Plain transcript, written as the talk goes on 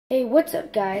Hey, what's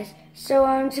up guys?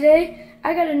 So today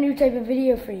I got a new type of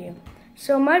video for you.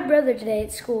 So my brother today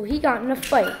at school, he got in a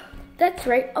fight. That's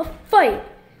right, a fight.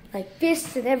 Like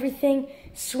fists and everything,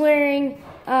 swearing,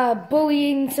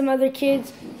 bullying some other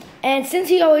kids. And since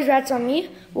he always rats on me,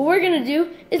 what we're gonna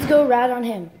do is go rat on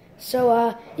him.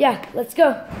 So yeah, let's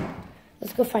go.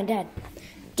 Let's go find Dad.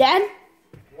 Dad?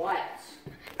 What?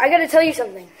 I gotta tell you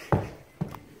something.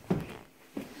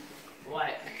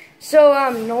 What? So,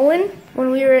 Nolan,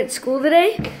 when we were at school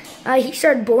today, he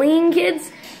started bullying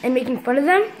kids and making fun of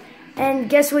them. And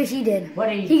guess what he did? What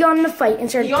did he? He got in a fight and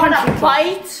started punching them. You got in a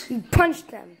fight? He punched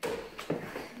them.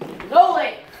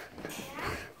 Nolan!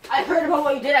 I heard about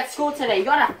what you did at school today. You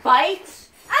got in a fight?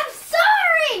 I'm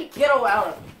sorry! Get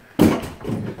out.